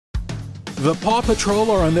The PAW Patrol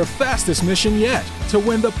are on their fastest mission yet, to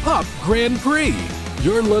win the Pup Grand Prix.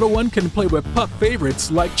 Your little one can play with pup favorites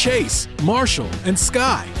like Chase, Marshall, and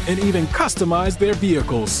Sky, and even customize their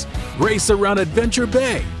vehicles. Race around Adventure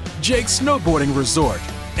Bay, Jake's Snowboarding Resort,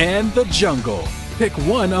 and the Jungle. Pick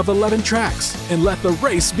one of 11 tracks and let the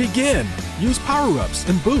race begin. Use power-ups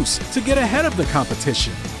and boosts to get ahead of the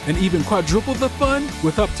competition, and even quadruple the fun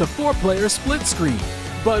with up to 4-player split screen.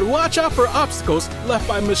 But watch out for obstacles left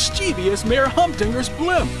by mischievous Mayor Humdinger's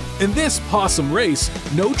blimp. In this possum race,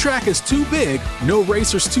 no track is too big, no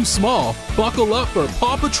racer's too small. Buckle up for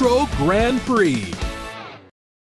PAW Patrol Grand Prix.